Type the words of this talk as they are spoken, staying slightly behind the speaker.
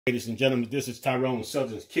Ladies and gentlemen, this is Tyrone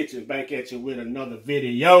Southern's Kitchen, back at you with another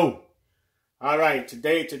video. All right,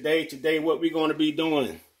 today, what we're going to be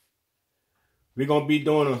doing? We're going to be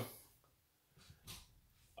doing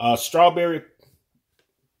a strawberry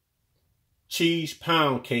cheese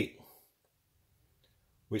pound cake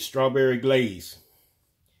with strawberry glaze.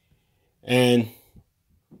 And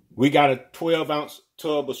we got a 12-ounce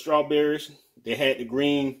tub of strawberries. They had the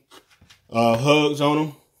green hugs on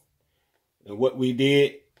them. And what we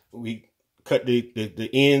did, we cut the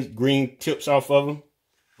ends, green tips off of them,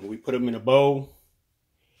 and we put them in a bowl.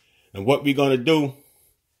 And what we're going to do,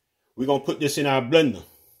 we're going to put this in our blender.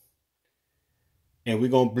 And we're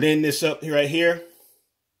going to blend this up right here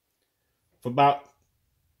for about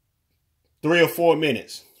 3 or 4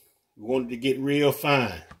 minutes. We want it to get real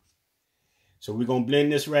fine. So we're going to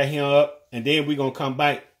blend this right here up, and then we're going to come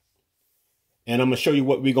back, and I'm going to show you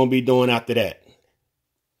what we're going to be doing after that.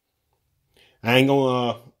 I don't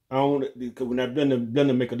want it, because when I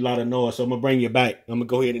blender make a lot of noise, so I'm gonna bring you back. I'm gonna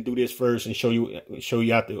go ahead and do this first and show you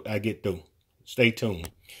after I get through. Stay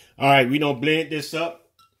tuned. All right, we don't blend this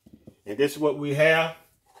up, and this is what we have.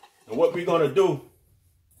 And what we're gonna do,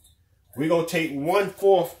 we're gonna take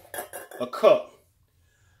 1/4 a cup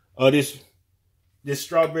of this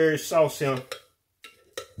strawberry sauce here,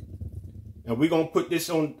 and we're gonna put this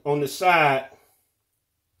on the side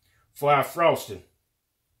for our frosting.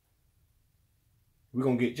 We're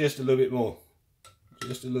going to get just a little bit more.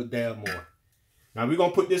 Just a little dab more. Now, we're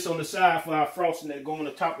going to put this on the side for our frosting that go on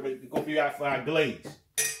the top of it. It's going to be out for our glaze.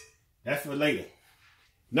 That's for later.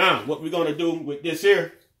 Now, what we're going to do with this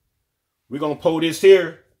here, we're going to pour this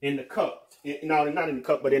here in the cup. No, not in the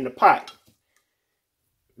cup, but in the pot.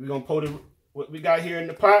 We're going to pour what we got here in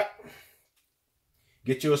the pot.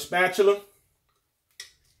 Get you a spatula.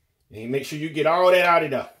 And make sure you get all that out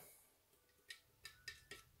of there.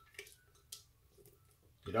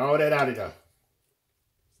 Get all that out of there.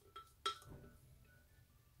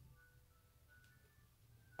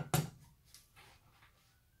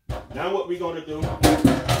 Now what we're going to do,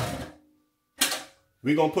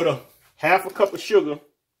 we're going to put a 1/2 cup of sugar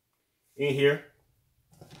in here.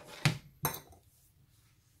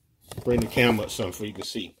 Bring the camera up some so you can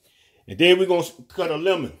see. And then we're going to cut a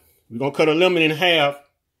lemon. We're going to cut a lemon in half.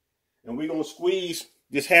 And we're going to squeeze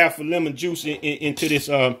this 1/2 of lemon juice into this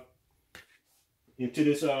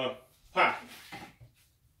pot.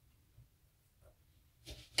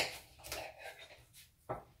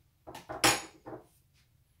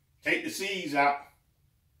 Take the seeds out.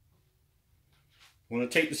 Want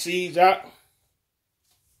to take the seeds out.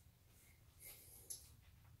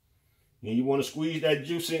 And you want to squeeze that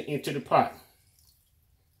juice into the pot.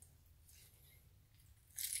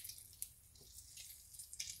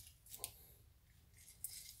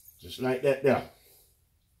 Just like that there.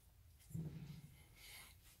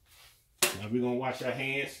 Now we're going to wash our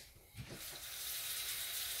hands.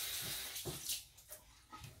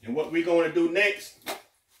 And what we're going to do next,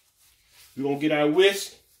 we're going to get our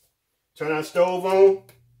whisk, turn our stove on,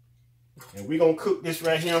 and we're going to cook this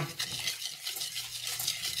right here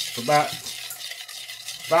for about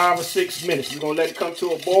 5 or 6 minutes. We're going to let it come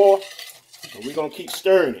to a boil, and we're going to keep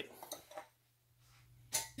stirring it.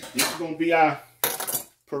 This is going to be our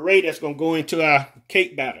puree that's going to go into our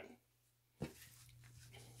cake batter.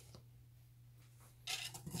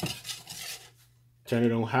 Turn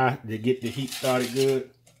it on high to get the heat started good.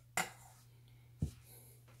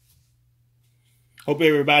 Hope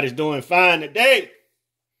everybody's doing fine today.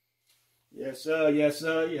 Yes, sir. Yes,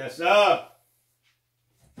 sir. Yes, sir.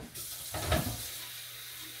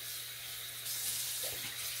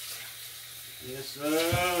 Yes,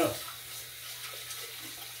 sir.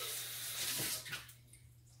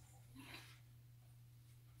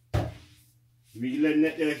 We letting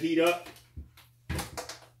that there heat up.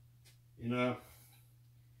 You know.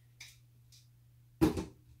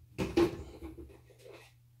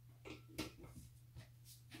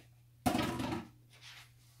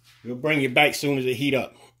 We'll bring it back as soon as it heat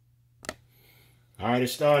up. All right,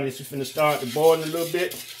 it's starting. It's finna start to boil a little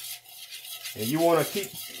bit, and you want to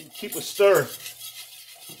keep a stir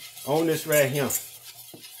on this right here.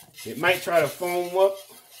 It might try to foam up.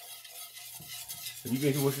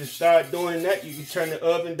 If you start doing that, you can turn the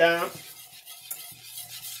oven down.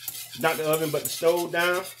 Not the oven, but the stove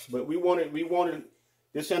down. But we wanted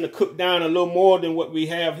this thing to cook down a little more than what we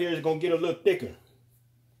have here. It's gonna get a little thicker.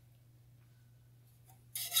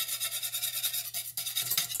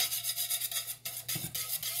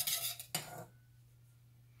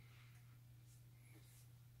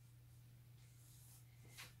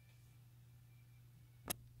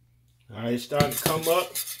 All right, it's starting to come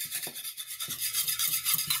up.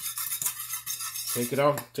 Take it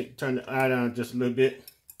off. Turn the eye down just a little bit.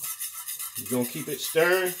 You're gonna keep it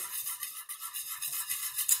stirring.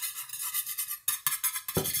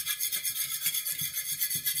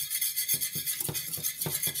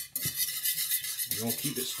 You're gonna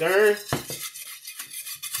keep it stirring.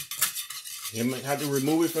 You might have to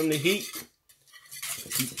remove it from the heat.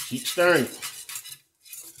 Keep stirring it.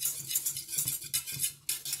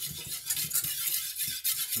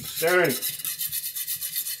 Keep stirring it.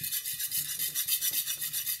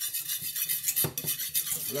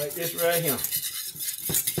 Like this right here.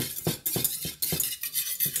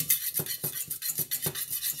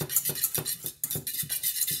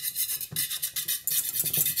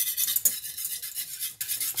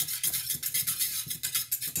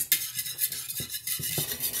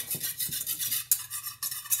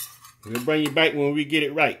 We'll bring you back when we get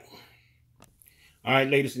it right. All right,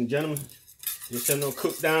 ladies and gentlemen, this is gonna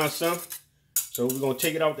cook down some. So we're gonna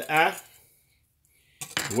take it off the eye.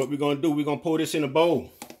 And what we're gonna do, we're gonna pour this in a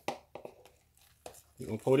bowl. We're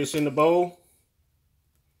gonna pour this in the bowl.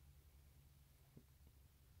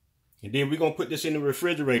 And then we're gonna put this in the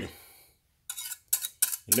refrigerator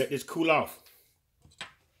and let this cool off.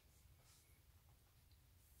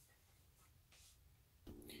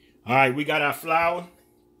 All right, we got our flour.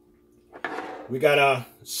 We got our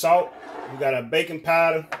salt, we got our baking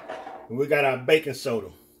powder, and we got our baking soda.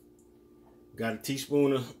 We got a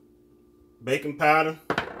teaspoon of baking powder,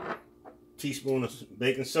 teaspoon of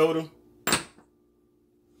baking soda,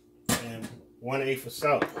 and 1/8 of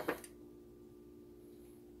salt.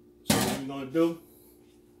 So what we're gonna do,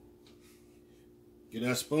 get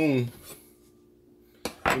our spoon.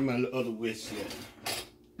 Give me my other whisk here.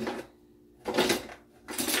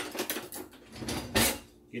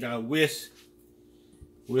 Get our whisk.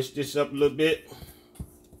 Whisk this up a little bit,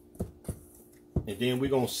 and then we're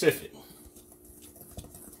gonna sift it.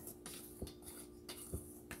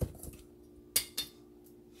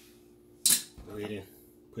 Go ahead and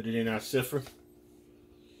put it in our sifter.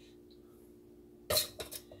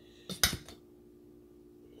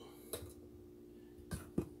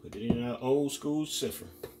 Put it in our old school sifter.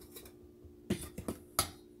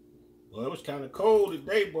 Well, it was kind of cold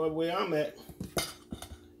today, boy, where I'm at.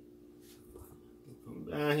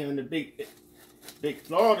 Down here in the big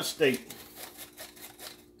Florida state.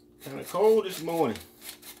 Kind of cold this morning.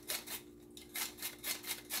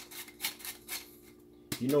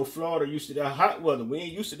 You know, Florida used to that hot weather. We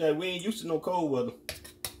ain't used to that. We ain't used to no cold weather.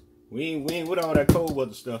 We ain't with all that cold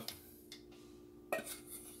weather stuff.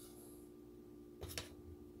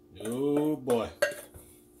 Oh boy.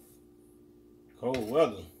 Cold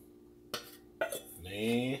weather.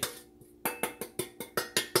 Man.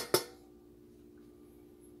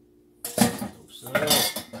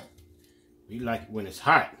 We like it when it's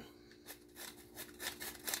hot.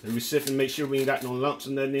 And we sift and make sure we ain't got no lumps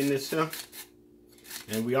or nothing in this stuff.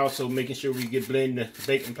 And we also making sure we get blending the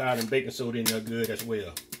baking powder and baking soda in there good as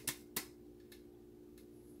well.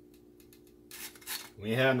 We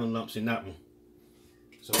ain't have no lumps in that one.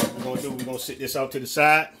 So what we're gonna do, we're gonna sit this off to the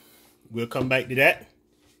side. We'll come back to that.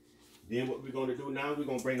 Then what we're gonna do now, we're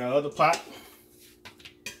gonna bring our other pot.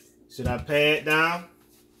 Sit our pad down.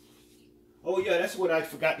 Oh yeah, that's what I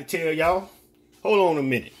forgot to tell y'all. Hold on a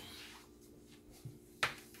minute.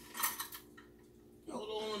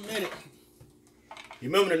 Hold on a minute. You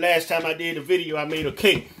remember the last time I did a video, I made a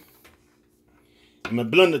cake. And my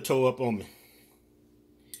blender tore up on me.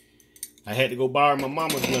 I had to go borrow my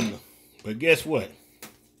mama's blender. But guess what?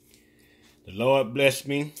 The Lord blessed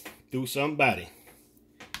me through somebody.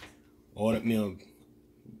 Ordered me a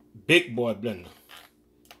big boy blender.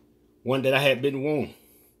 One that I had been wanting.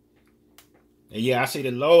 And yeah, I say the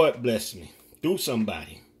Lord blessed me through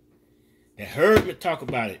somebody that heard me talk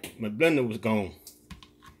about it. My blender was gone.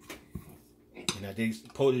 And I did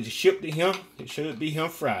supposed to ship to him. It should be him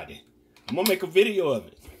Friday. I'm going to make a video of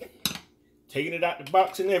it. Taking it out the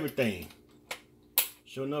box and everything.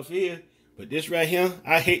 Sure enough here. But this right here,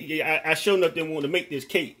 I sure enough didn't want to make this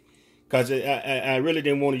cake. Because I really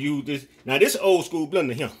didn't want to use this. Now this is old school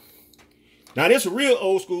blender here. Now this is a real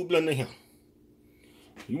old school blender here.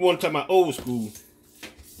 You want to talk about old school.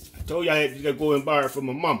 I told you I had to go and borrow it from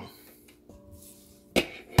my mama.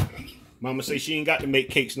 Mama say she ain't got to make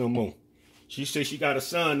cakes no more. She said she got a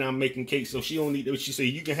son now making cakes, so she don't need to. She said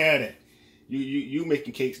you can have that. You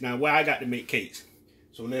making cakes now. Why I got to make cakes?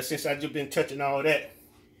 So now since I just been touching all that,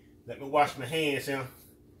 let me wash my hands here.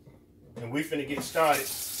 And we finna get started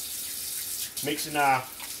mixing our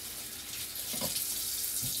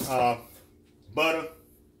butter,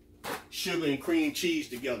 sugar, and cream cheese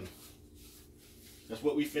together. That's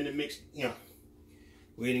what we finna mix here.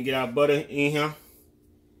 Go ahead and get our butter in here.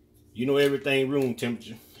 You know everything room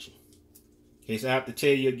temperature. In case I have to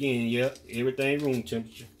tell you again, yep, everything room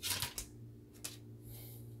temperature.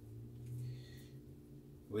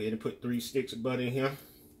 Go ahead and put 3 sticks of butter in here.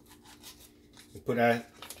 And put our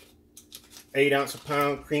 1/8 ounce of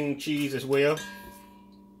pound cream cheese as well.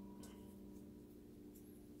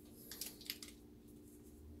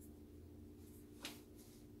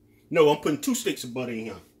 No, I'm putting 2 sticks of butter in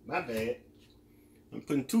here. My bad. I'm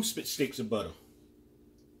putting 2 sticks of butter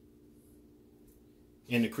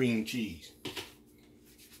in the cream cheese.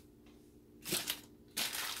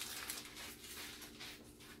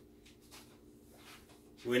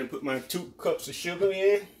 Go ahead and put my 2 cups of sugar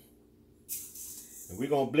in. And we're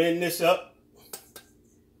going to blend this up.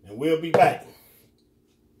 And we'll be back.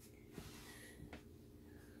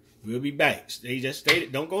 We'll be back. Stay,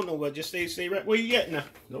 don't go nowhere. Just stay right where you at now.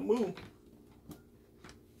 Don't move.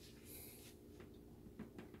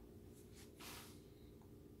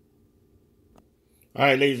 All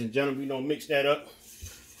right, ladies and gentlemen, we're going to mix that up.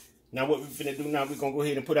 Now what we're finna do now, we're going to go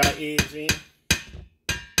ahead and put our eggs in.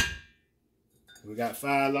 We got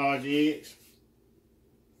 5 large eggs.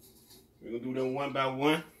 We're going to do them one by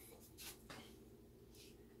one.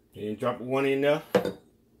 And drop one in there.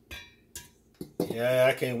 Yeah,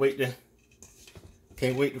 I can't wait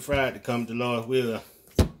to fry it to come to Lord's will.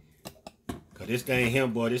 Cause this thing here,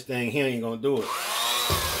 boy, this thing here ain't gonna do it.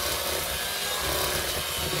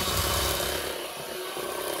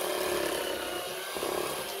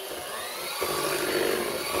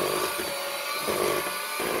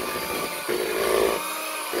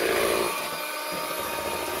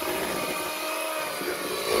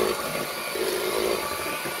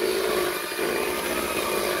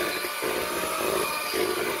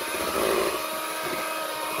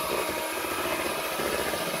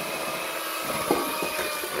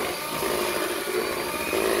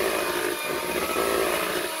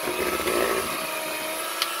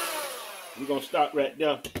 We're gonna stop right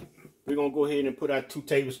there. We're gonna go ahead and put our 2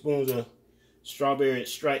 tablespoons of strawberry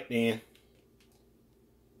extract in.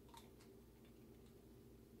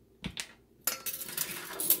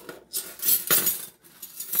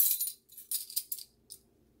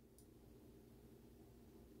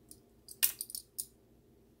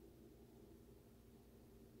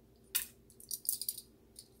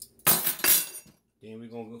 Then we're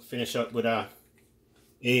gonna finish up with our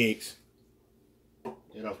eggs.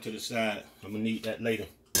 Get off to the side. I'm gonna need that later.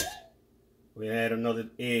 We add another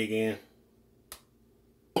egg in.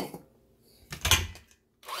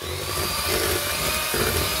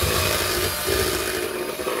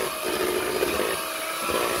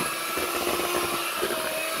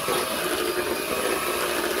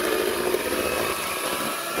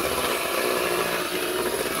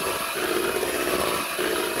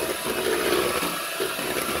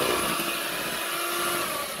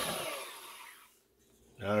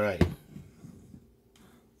 All right.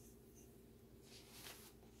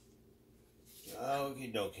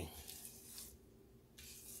 Okie dokie.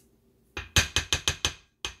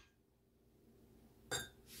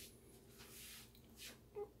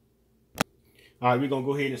 All right, we're gonna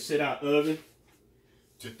go ahead and set our oven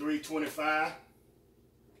to 325.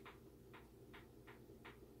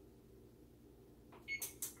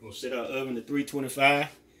 We'll set our oven to 325,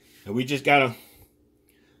 and we just got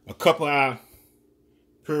a cup of our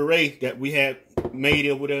puree that we had made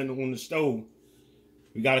over there on the stove.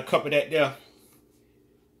 We got a cup of that there.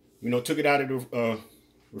 You know, took it out of the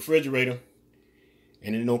refrigerator,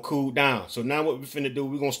 and it don't cool down. So now what we're finna do,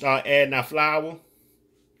 we're gonna start adding our flour.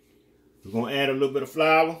 We're gonna add a little bit of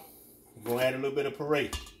flour. We're gonna add a little bit of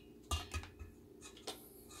puree.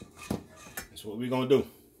 That's what we're gonna do.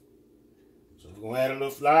 So we're gonna add a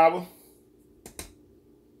little flour.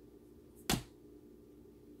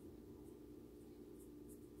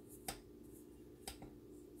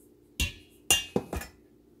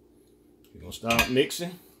 We're gonna start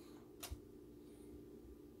mixing.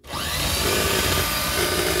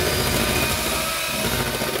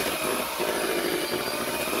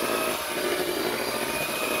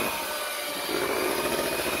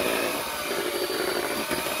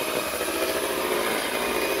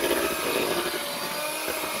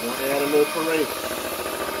 Add a little puree.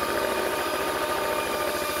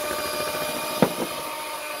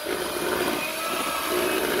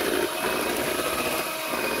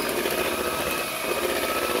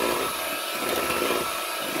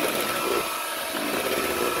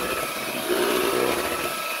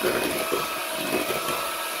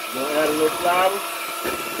 Gonna add a little flour.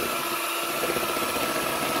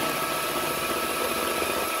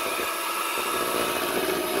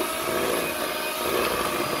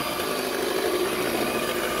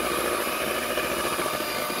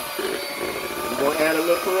 a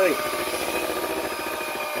little parade.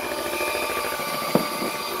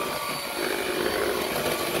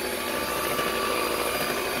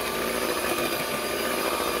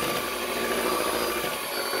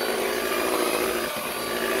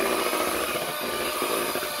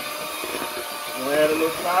 We'll add a little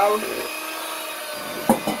flour.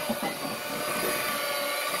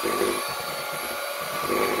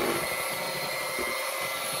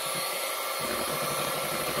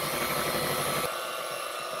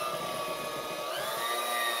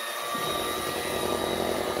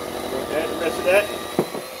 Add the rest of that.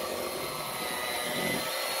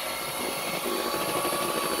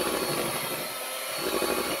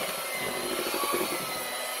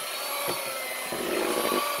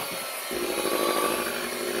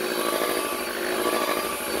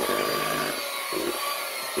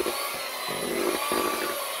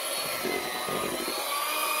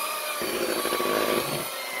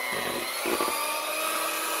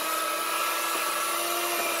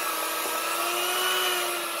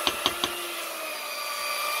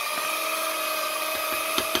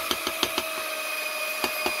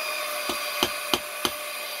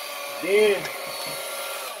 Then,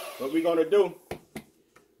 what we're gonna do,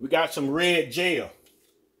 we got some red gel.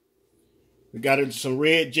 We got some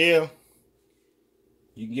red gel.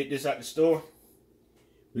 You can get this at the store.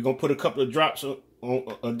 We're gonna put a couple of drops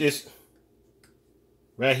of this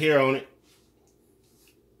right here on it.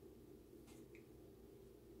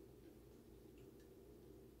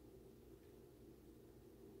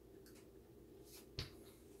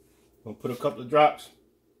 Gonna put a couple of drops.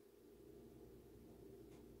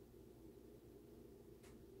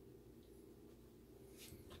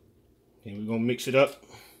 And we're gonna mix it up.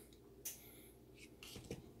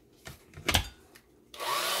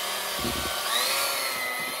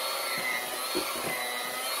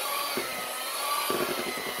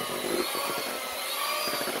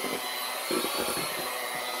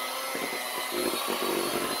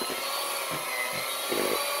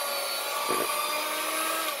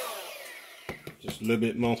 Just a little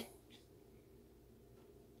bit more.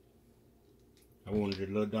 I wanted it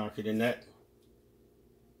a little darker than that.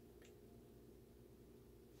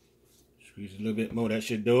 Squeeze a little bit more, that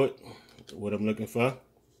should do it. That's what I'm looking for.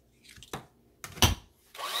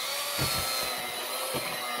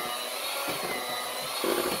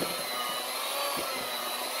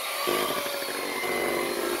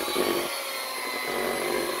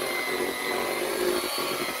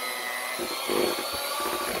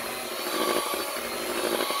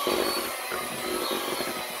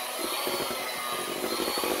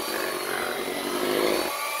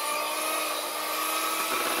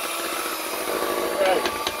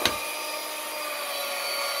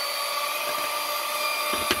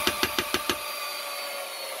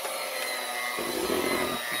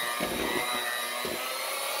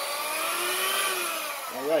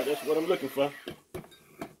 Alright, that's what I'm looking for.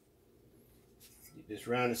 Get this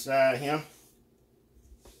around the side here.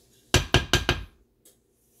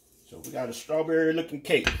 So we got a strawberry looking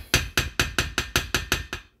cake.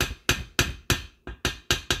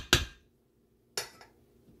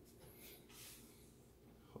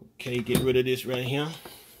 Okay, get rid of this right here.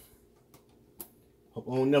 Hope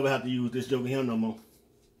I don't never have to use this over here no more.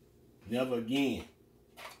 Never again.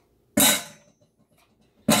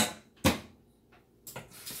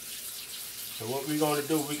 So what we're going to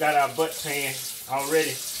do, we got our butt pan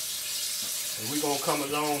already. And we're going to come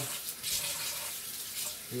along.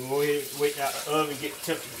 We're going to go ahead and wait out the oven,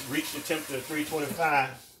 reach the temperature of 325.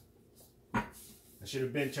 I should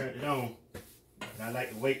have been turned it on. But I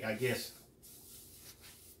like to wait, I guess.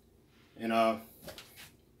 And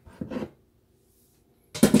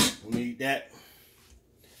we need that.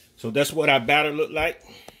 So that's what our batter looked like.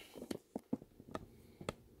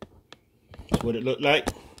 That's what it looked like.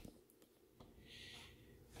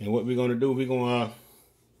 And what we're gonna do, we're gonna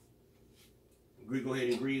go ahead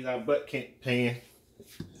and grease our butt pan.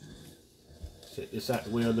 Set this out the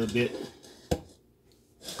way a little bit.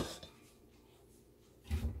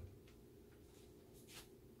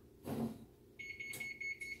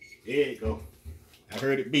 There you go. I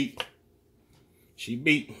heard it beat. She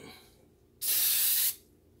beat.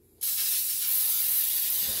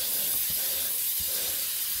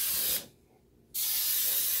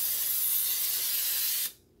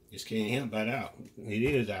 Just can't hear about out. It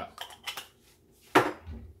is out.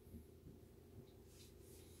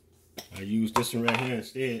 I use this one right here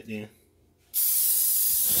instead then.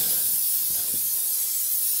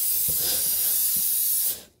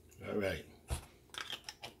 All right.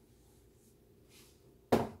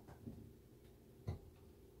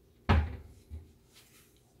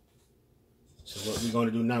 So what we're going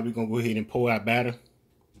to do now, we're going to go ahead and pour our batter.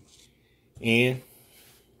 in.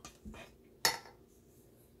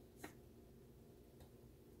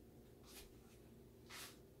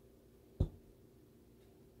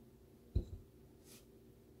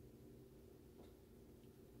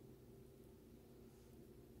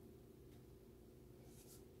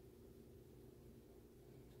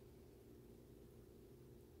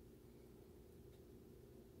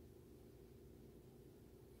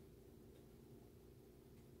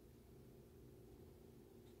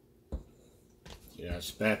 Get our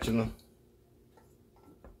spatula.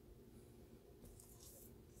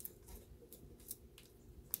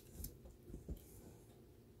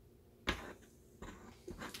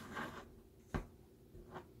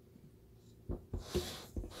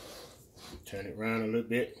 Turn it around a little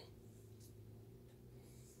bit.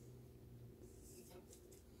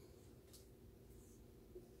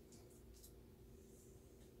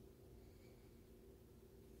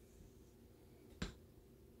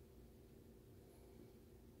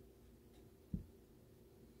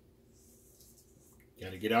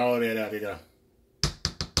 Gotta get all that out of there.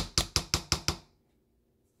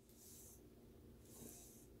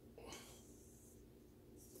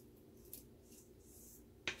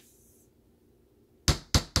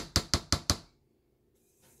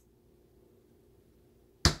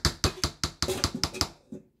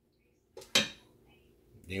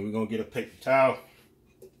 Then we're gonna get a paper towel.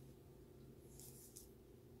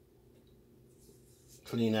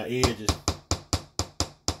 Clean our edges.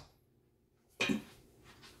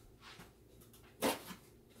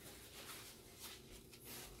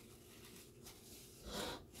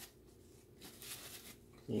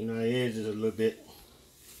 Clean our edges a little bit.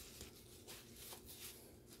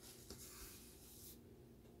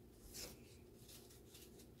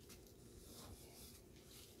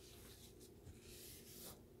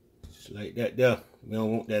 Just like that there. We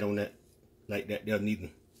don't want that on that, like that there neither.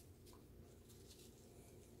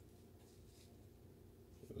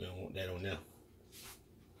 We don't want that on there.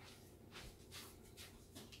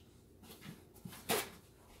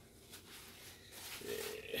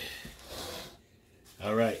 Yeah.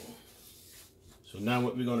 All right. So now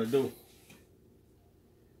what we're gonna do?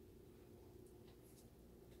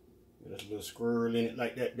 There's a little squirrel in it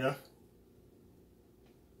like that there.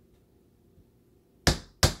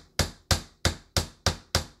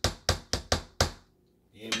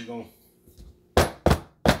 And we're gonna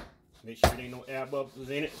make sure there ain't no air bubbles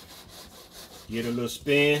in it. Get a little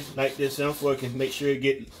spin like this so it can make sure it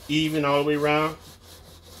get even all the way around.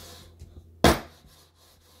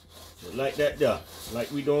 Just like that there. Like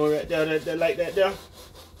we doing right there, like that there.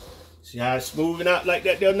 See how it's smoothing out like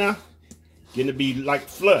that there now? Getting to be like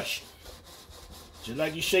flush. Just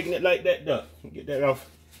like you shaking it like that there. Get that off.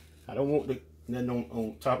 I don't want nothing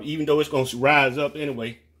on top, even though it's gonna rise up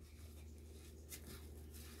anyway.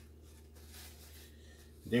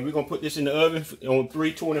 Then we're gonna put this in the oven on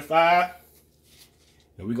 325.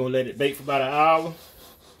 And we're gonna let it bake for about an hour.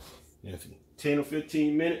 And 10 or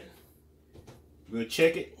 15 minutes. We'll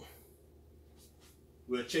check it.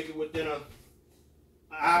 We'll check it within an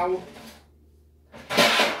hour.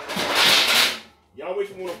 You always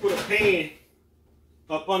want to put a pan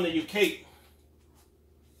up under your cake.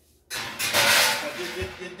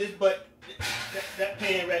 That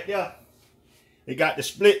pan right there, it got the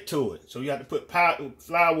split to it. So you have to put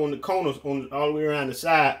flour on the corners all the way around the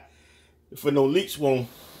side for no leaks won't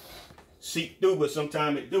seep through, but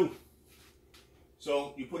sometimes it do.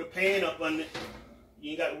 So you put a pan up under it. You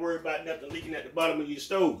ain't got to worry about nothing leaking at the bottom of your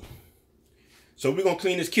stove. So we're going to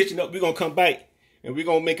clean this kitchen up. We're going to come back and we're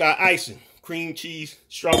going to make our icing. Cream cheese,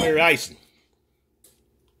 strawberry icing.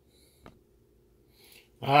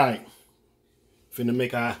 All right. Finna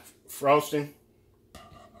make our frosting.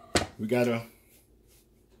 We got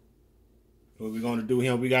what we're going to do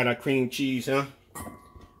here, we got our cream cheese, huh?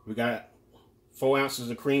 We got 4 ounces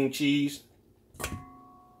of cream cheese.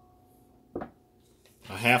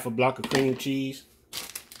 A half a block of cream cheese.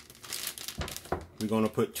 We're going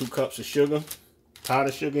to put 2 cups of sugar,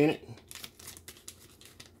 powdered sugar in it.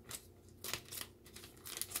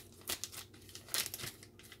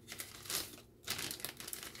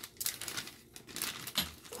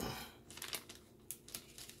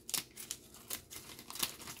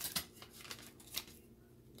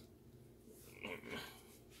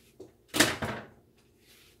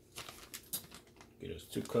 Get us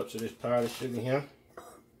 2 cups of this powdered sugar here.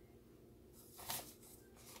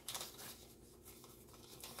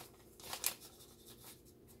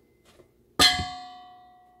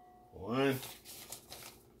 One.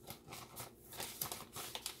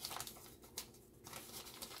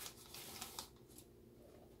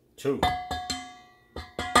 2.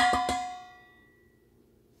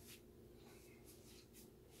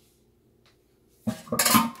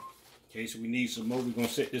 Okay, so we need some more. We're gonna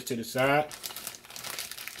set this to the side.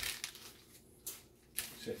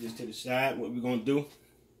 Set this to the side. What we're gonna do,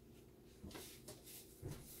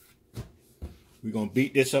 we're gonna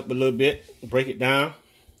beat this up a little bit, break it down.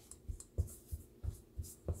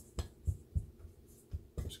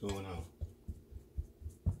 What's going on?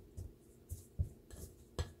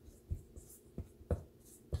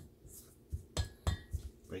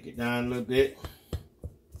 Break it down a little bit.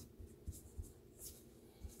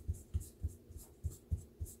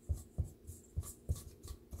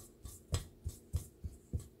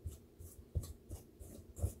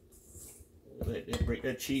 Break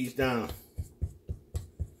that cheese down.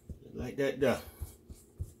 Like that there.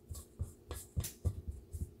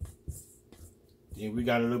 Then we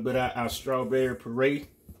got a little bit of our strawberry puree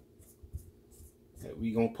that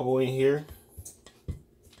we gonna pour in here.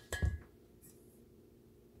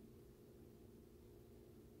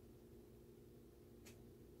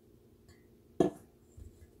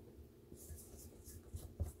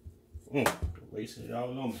 Wasting it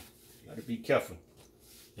all on me. Gotta be careful.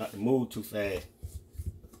 Not to move too fast.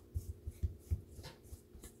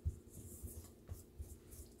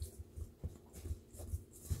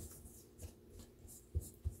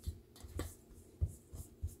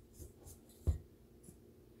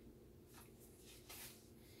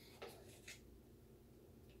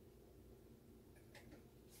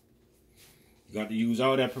 You got to use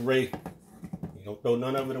all that puree. You don't throw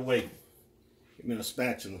none of it away. Give me a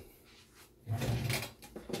spatula.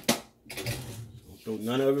 Don't throw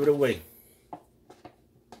none of it away.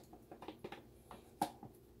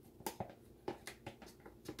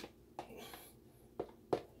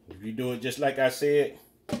 If you do it just like I said,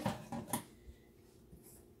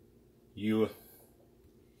 you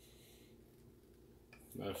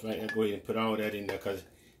matter of fact, I'll go ahead and put all that in there because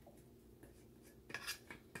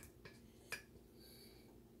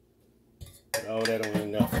put all that on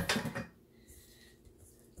enough.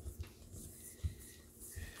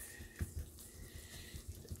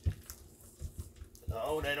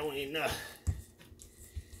 All that on enough.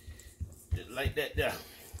 Just like that there.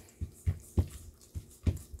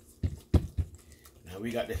 Now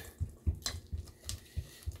we got to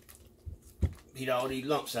beat all these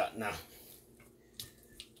lumps out now.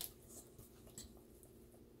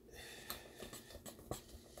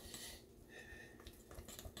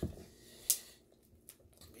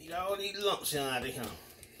 Beat all these lumps out of here.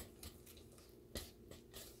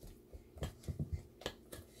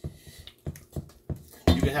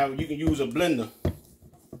 You can use a blender.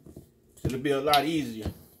 It'll be a lot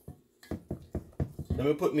easier. Let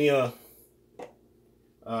me put me a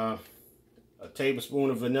tablespoon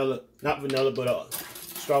of vanilla, not vanilla, but a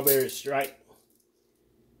strawberry stripe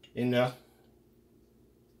in there.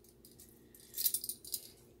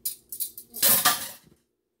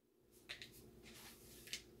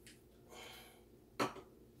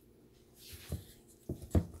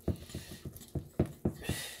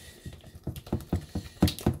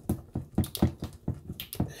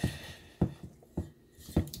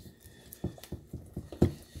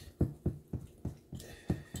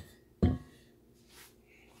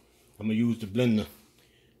 I'm gonna use the blender.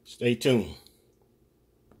 Stay tuned.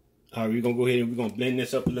 All right, we're gonna go ahead and we're gonna blend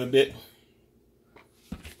this up a little bit.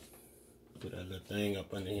 Put that little thing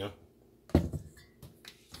up under here.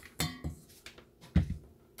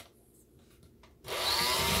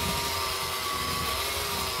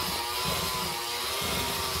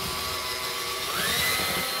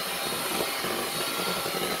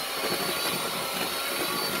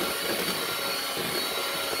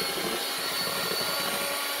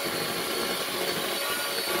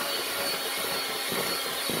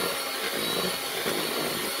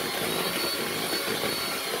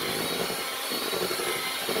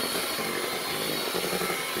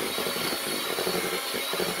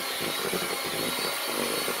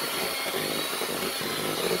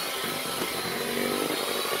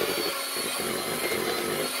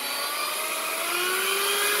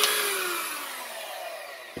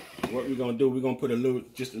 What we're gonna do, we're gonna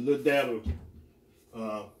put just a little dab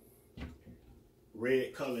of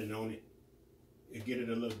red coloring on it and get it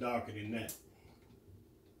a little darker than that.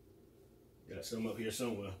 Got some up here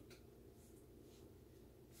somewhere.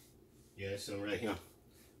 Yeah, some right here. I'm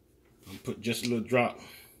gonna put just a little drop.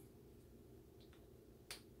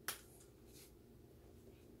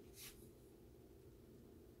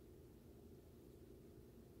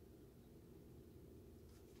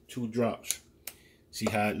 Two drops. See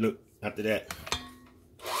how it look after that.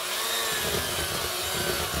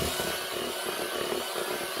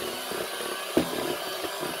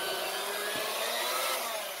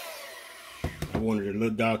 wanted it a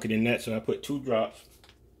little darker than that, so I put 2 drops.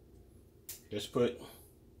 Just put,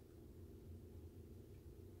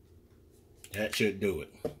 that should do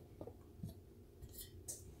it.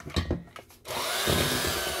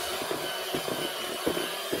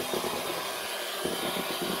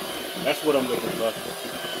 That's what I'm looking for.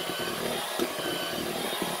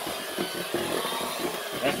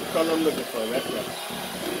 That's the color I'm looking for. That's right.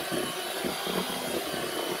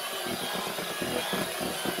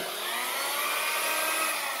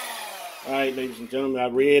 Alright, ladies and gentlemen, I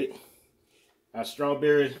read it. Our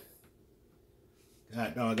strawberry.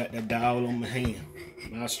 God dog, I got that dowel on my hand.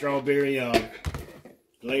 My strawberry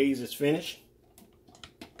glaze is finished.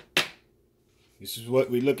 This is what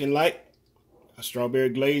we're looking like. Our strawberry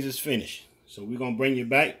glaze is finished. So we're gonna bring you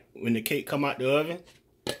back when the cake come out the oven,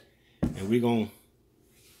 and we're gonna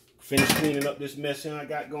finish cleaning up this mess I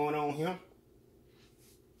got going on here,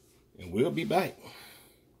 and we'll be back.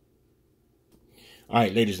 All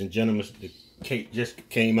right, ladies and gentlemen, the cake just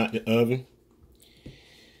came out the oven.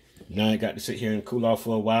 Now I got to sit here and cool off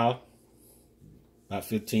for a while, about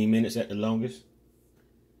 15 minutes at the longest.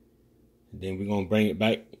 And then we're gonna bring you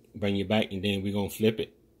back, and then we're gonna flip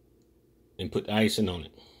it and put the icing on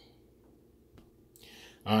it.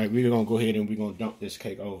 All right, we're gonna go ahead and we're gonna dump this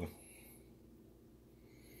cake over.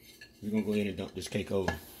 We're gonna go ahead and dump this cake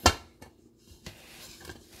over.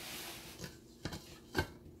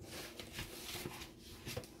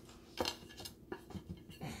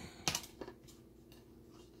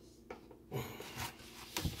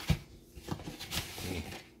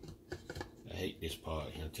 I hate this part,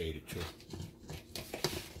 I'll tell you the truth.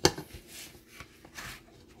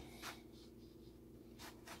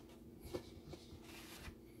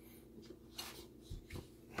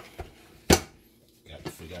 Got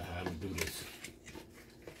to figure out how to do this.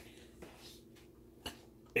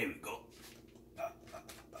 There we go.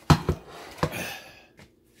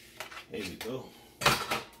 There we go.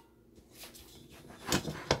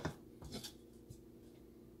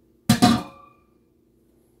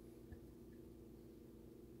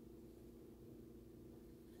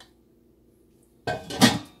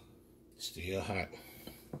 Still hot.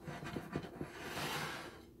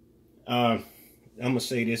 I'm gonna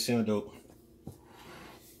say this here though.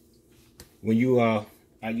 When you I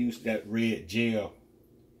used that red gel,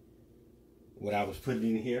 what I was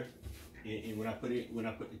putting in here, and when I put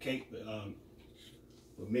the cake,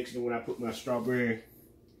 mixing it when I put my strawberry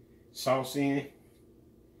sauce in,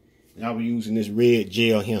 and I was using this red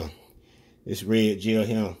gel here. This red gel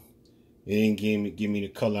here, it didn't give me the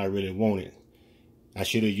color I really wanted. I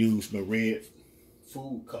should have used my red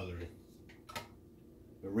food coloring.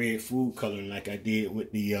 The red food coloring like I did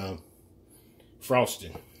with the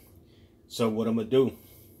frosting. So what I'm gonna do,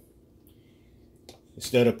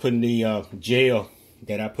 instead of putting the gel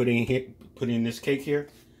that I put in this cake here,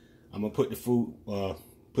 I'm gonna put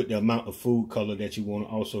the amount of food color that you want to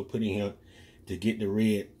also put in here to get the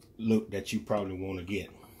red look that you probably want to get.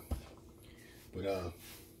 But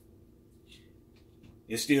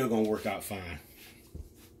it's still gonna work out fine.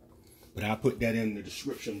 But I'll put that in the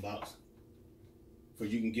description box for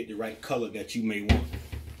you can get the right color that you may want.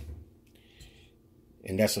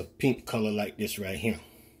 And that's a pink color like this right here.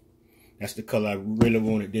 That's the color I really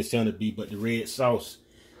wanted this to be, but the red sauce,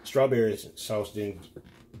 strawberry sauce didn't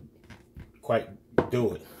quite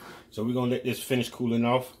do it. So we're gonna let this finish cooling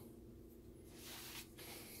off.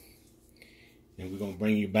 And we're gonna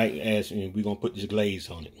bring you back and we're gonna put this glaze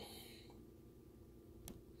on it.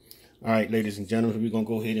 All right, ladies and gentlemen, we're gonna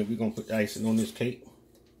go ahead and we're gonna put the icing on this cake.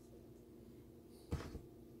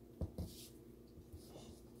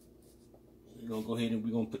 We're gonna go ahead and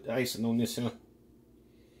we're gonna put the icing on this here.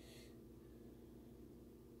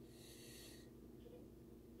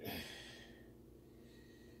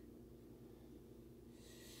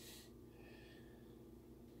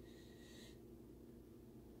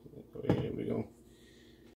 Go ahead and we're gonna